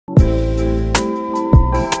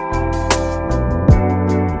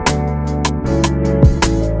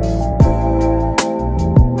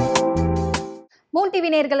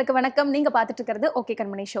நேயர்களுக்கு வணக்கம். நீங்க பார்த்துட்டு இருக்கிறது ஓகே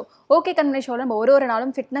கண்மணி ஷோ. ஓகே கண்மணி ஷோல நம்ம ஒரு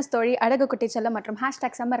நாளும் ஃபிட்னஸ், தொழில், அழகு குட்டிச்செல்லம் மற்றும்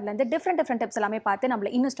 #சம்மர்லேருந்து டிஃப்ரெண்ட் டிப்ஸ் எல்லாமே பார்த்து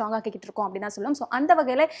நம்மள இன்னும் ஸ்ட்ராங் ஆக்கிட்டு இருக்கோம் அப்படின்னு சொல்லுவோம். ஸோ அந்த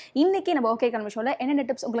வகையில் இன்னைக்கு நம்ம ஓகே கண்மணி ஷோல என்னென்ன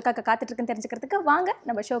டிப்ஸ் உங்களுக்காக காத்துட்டு இருக்குன்னு தெரிஞ்சுக்கிறதுக்கு வாங்க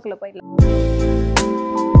நம்ம ஷோக்குள்ள போயிடலாம்.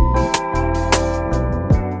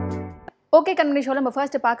 ஓகே கண்மணி ஷோவில் நம்ம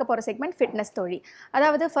ஃபர்ஸ்ட் பார்க்க போகிற செக்மெண்ட் ஃபிட்னஸ் தொழில்.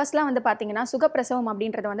 அதாவது ஃபர்ஸ்ட்லாம் வந்து பார்த்தீங்கன்னா சுகப்பிரசவம்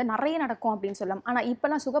அப்படின்றது வந்து நிறைய நடக்கும் அப்படின்னு சொல்லலாம். ஆனால்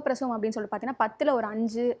இப்போலாம் சுகப்பிரசவம் அப்படின்னு சொல்லி பார்த்தீங்கன்னா 10ல் ஒரு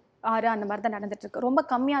 5, 6 அந்த மாதிரி தான் நடந்துட்டுருக்கு. ரொம்ப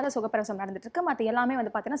கம்மியாக தான் சுகப்பிரசவம் நடந்துட்டுருக்கு. மற்ற எல்லாமே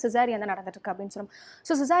வந்து பார்த்தீங்கன்னா சிசாரியன் தான் நடந்துட்டுருக்கு அப்படின்னு சொல்லலாம்.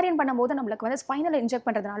 ஸோ சிசாரியன் பண்ணும்போது நம்மளுக்கு வந்து ஸ்பைனல் இன்ஜெக்ட்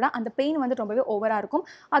பண்ணுறதுனால அந்த பெயின் வந்து ரொம்பவே ஓவராக இருக்கும்.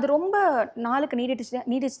 அது ரொம்ப நாளுக்கு நீடிச்சு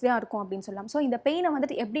தான் இருக்கும் அப்படின்னு சொல்லலாம். ஸோ இந்த பெயினை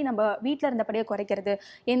வந்துட்டு எப்படி நம்ம வீட்டில் இருந்தபடியே குறைக்கிறது,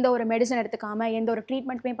 எந்த ஒரு மெடிசன் எடுத்துக்காமல் எந்த ஒரு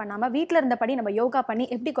ட்ரீட்மெண்ட்டுமே பண்ணாமல் வீட்டில் இருந்தபடி நம்ம யோகா பண்ணி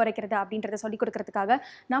எப்படி குறைக்கிறது அப்படின்றத சொல்லிக் கொடுக்கறதுக்காக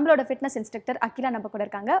நம்மளோட ஃபிட்னஸ் இன்ஸ்ட்ரக்டர் அகிலா நம்ம கூட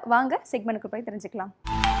இருக்காங்க. வாங்க செக்மெண்ட்டுக்கு போய் தெரிஞ்சுக்கலாம்.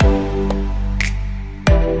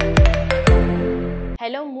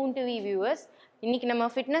 ஹலோ மூன் டிவி வியூவர்ஸ், இன்றைக்கி நம்ம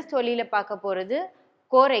ஃபிட்னஸ் தொழிலில் பார்க்க போகிறது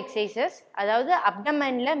கோர் எக்ஸசைசஸ். அதாவது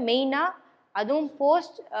அப்டமனில் மெயினாக, அதுவும்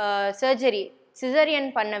போஸ்ட் சர்ஜரி சிசரியன்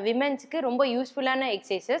பண்ண விமென்ஸுக்கு ரொம்ப யூஸ்ஃபுல்லான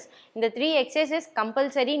எக்ஸசைசஸ். இந்த 3 எக்ஸசைசஸ்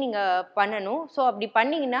கம்பல்சரி நீங்கள் பண்ணணும். ஸோ அப்படி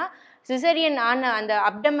பண்ணிங்கன்னா சிசரியன் ஆன அந்த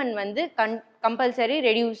அப்டமன் வந்து கம்பல்சரி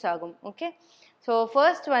ரெடியூஸ் ஆகும். ஓகே, ஸோ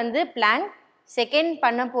ஃபர்ஸ்ட் வந்து பிளாங்க், செகண்ட்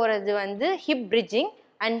பண்ண போகிறது வந்து ஹிப் பிரிட்ஜிங்,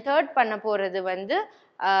 அண்ட் தேர்ட் பண்ண போகிறது வந்து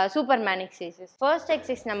சூப்பர்மேன் எக்ஸசைசஸ். ஃபர்ஸ்ட்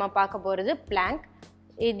எக்ஸசைஸ் நம்ம பார்க்க போகிறது பிளாங்க்.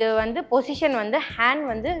 இது வந்து பொசிஷன் வந்து ஹேண்ட்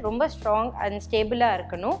வந்து ரொம்ப ஸ்ட்ராங் அண்ட் ஸ்டேபிளாக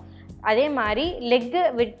இருக்கணும். அதே மாதிரி லெக்கு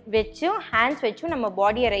வச்சும் ஹேண்ட்ஸ் வச்சும் நம்ம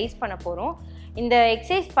பாடியை ரைஸ் பண்ண போகிறோம். இந்த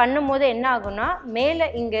எக்ஸசைஸ் பண்ணும்போது என்ன ஆகும்னா, மேலே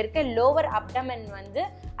இங்கே இருக்க லோவர் அப்டமன் வந்து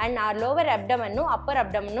அண்ட் லோவர் அப்டமனும் அப்பர்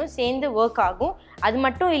அப்டமனும் சேர்ந்து ஒர்க் ஆகும். அது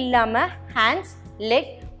மட்டும் இல்லாமல் hands,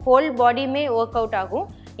 leg, whole பாடியுமே work out ஆகும்.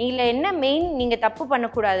 இதில் என்ன மெயின் நீங்கள் தப்பு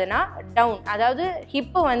பண்ணக்கூடாதுன்னா, டவுன், அதாவது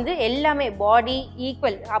ஹிப்பு வந்து எல்லாமே பாடி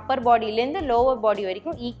ஈக்குவல், அப்பர் பாடியிலேருந்து லோவர் பாடி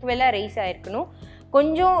வரைக்கும் ஈக்குவலாக ரைஸ் ஆகிருக்கணும்.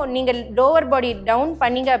 கொஞ்சம் நீங்கள் லோவர் பாடி டவுன்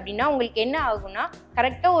பண்ணிங்க அப்படின்னா உங்களுக்கு என்ன ஆகும்னா,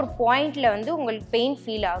 கரெக்டாக ஒரு பாயிண்டில் வந்து உங்களுக்கு பெயின்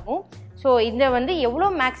ஃபீல் ஆகும். ஸோ இதை வந்து எவ்வளோ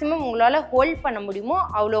மேக்ஸிமம் உங்களால் ஹோல்ட் பண்ண முடியுமோ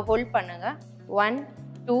அவ்வளோ ஹோல்ட் பண்ணுங்கள். 1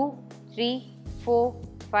 2 3 4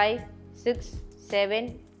 5 6 7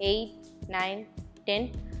 8 9 10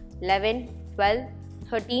 11 12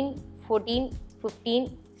 13 14 15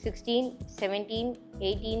 16 17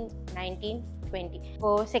 18 19 20.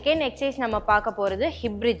 இப்போது செகண்ட் எக்ஸசைஸ் நம்ம பார்க்க போகிறது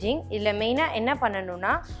ஹிப் பிரிட்ஜிங். இதில் மெயினாக என்ன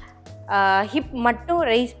பண்ணணும்னா, ஹிப் மட்டும்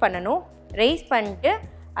ரைஸ் பண்ணணும். ரைஸ் பண்ணிட்டு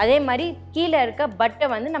அதே மாதிரி கீழே இருக்க பட்டை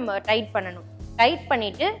வந்து நம்ம டைட் பண்ணணும். டைட்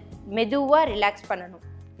பண்ணிவிட்டு மெதுவாக ரிலாக்ஸ் பண்ணணும்.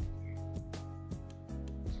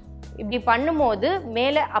 இப்படி பண்ணும்போது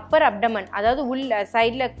மேலே அப்பர் அப்டமன், அதாவது உள்ள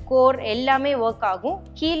சைடில் கோர் எல்லாமே ஒர்க் ஆகும்.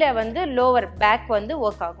 கீழே வந்து லோவர் பேக் வந்து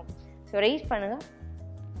ஒர்க் ஆகும். ஸோ ரைஸ் பண்ணுங்கள்.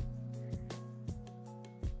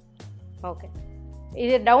 ஓகே,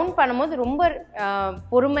 இது டவுன் பண்ணும்போது ரொம்ப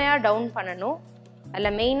பொறுமையாக டவுன் பண்ணணும்.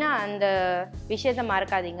 அதில் மெயினாக அந்த விஷயத்தை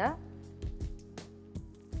மறக்காதீங்க.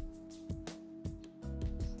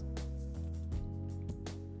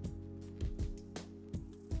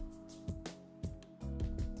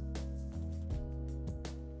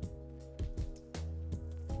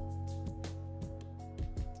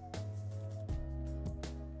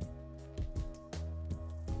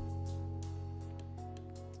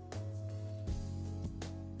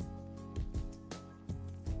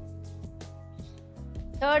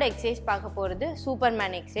 தேர்ட் எக்ஸசைஸ் பார்க்க போகிறது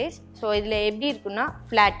சூப்பர்மேன் எக்ஸசைஸ். ஸோ இதில் எப்படி இருக்குன்னா,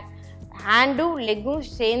 ஃப்ளாட் ஹேண்டும் லெக்கும்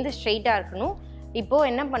சேர்ந்து ஸ்ட்ரெயிட்டாக இருக்கணும். இப்போது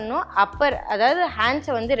என்ன பண்ணணும், அப்பர் அதாவது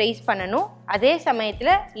ஹேண்ட்ஸை வந்து ரைஸ் பண்ணணும். அதே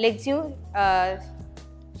சமயத்தில் லெக்ஸையும்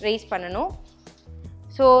ரைஸ் பண்ணணும்.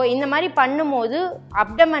 ஸோ இந்த மாதிரி பண்ணும்போது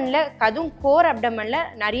அப்டமனில், அதுவும் கோர் அப்டமனில்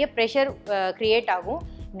நிறைய ப்ரெஷர் க்ரியேட் ஆகும்.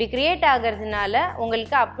 இப்படி க்ரியேட் ஆகிறதுனால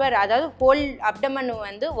உங்களுக்கு அப்பர், அதாவது ஹோல் அப்டமன்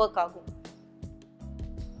வந்து ஒர்க் ஆகும்.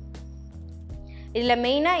 இதில்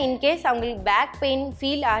மெயினாக இன்கேஸ் அவங்களுக்கு பேக் பெயின்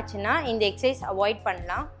ஃபீல் ஆச்சுன்னா இந்த எக்ஸசைஸ் அவாய்ட்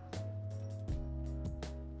பண்ணலாம்.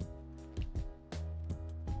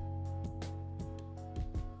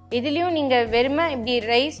 இதுலேயும் நீங்கள் வெறுமை இப்படி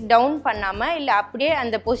ரைஸ் டவுன் பண்ணாமல், இல்லை அப்படியே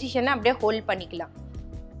அந்த பொசிஷனை அப்படியே ஹோல்ட் பண்ணிக்கலாம்.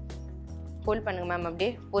 ஹோல்ட் பண்ணுங்கள் மேம்,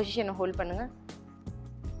 அப்படியே பொசிஷனை ஹோல்ட் பண்ணுங்கள்.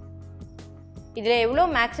 இதில்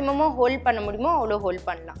எவ்வளோ மேக்ஸிமமாக ஹோல்ட் பண்ண முடியுமோ அவ்வளோ ஹோல்ட்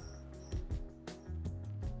பண்ணலாம்.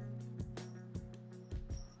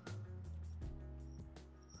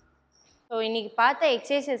 ஸோ இன்றைக்கி பார்த்த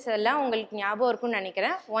எக்ஸசைசஸ் எல்லாம் உங்களுக்கு ஞாபகம் இருக்கும்னு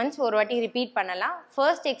நினைக்கிறேன். ஒன்ஸ் ஒரு வாட்டி ரிப்பீட் பண்ணலாம்.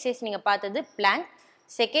 ஃபர்ஸ்ட் எக்ஸசைஸ் நீங்கள் பார்த்தது பிளாங்க்,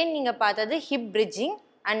 செகண்ட் நீங்கள் பார்த்தது ஹிப் பிரிட்ஜிங்,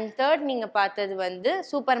 அண்ட் தேர்ட் நீங்கள் பார்த்தது வந்து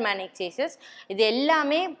சூப்பர்மேன் எக்ஸசைசஸ். இது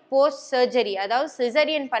எல்லாமே போஸ்ட் சர்ஜரி, அதாவது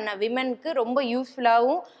சிசரியன் பண்ண விமனுக்கு ரொம்ப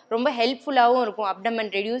யூஸ்ஃபுல்லாகவும் ரொம்ப ஹெல்ப்ஃபுல்லாகவும் இருக்கும்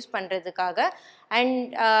அப்டமன் ரெடியூஸ் பண்ணுறதுக்காக.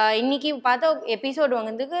 அண்ட் இன்றைக்கி பார்த்த எபிசோடு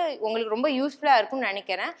வந்து உங்களுக்கு ரொம்ப யூஸ்ஃபுல்லாக இருக்கும்னு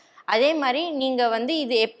நினைக்கிறேன். அதே மாதிரி நீங்கள் வந்து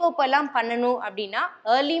இது எப்பப்பெல்லாம் பண்ணணும் அப்படின்னா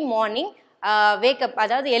ஏர்லி மார்னிங் வேக்கப்,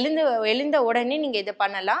 அதாவது எழுந்த உடனே நீங்கள் இதை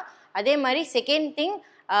பண்ணலாம். அதே மாதிரி செகண்ட் திங்,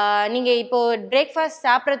 நீங்கள் இப்போது பிரேக்ஃபாஸ்ட்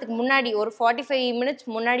சாப்பிட்றதுக்கு முன்னாடி ஒரு 45 மினிட்ஸ்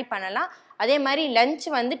முன்னாடி பண்ணலாம். அதே மாதிரி லஞ்ச்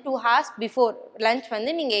வந்து 2 hours பிஃபோர் லஞ்ச்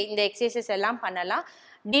வந்து நீங்கள் இந்த எக்ஸசைசஸ் எல்லாம் பண்ணலாம்.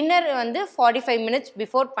 டின்னர் வந்து 45 மினிட்ஸ்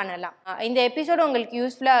பிஃபோர் பண்ணலாம். இந்த எபிசோடு உங்களுக்கு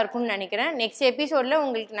யூஸ்ஃபுல்லாக இருக்கும்னு நினைக்கிறேன். நெக்ஸ்ட் எபிசோடில்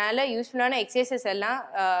உங்களுக்கு நல்ல யூஸ்ஃபுல்லான எக்ஸசைசஸ் எல்லாம்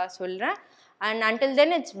சொல்கிறேன். And until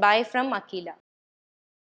then it's by from Akila.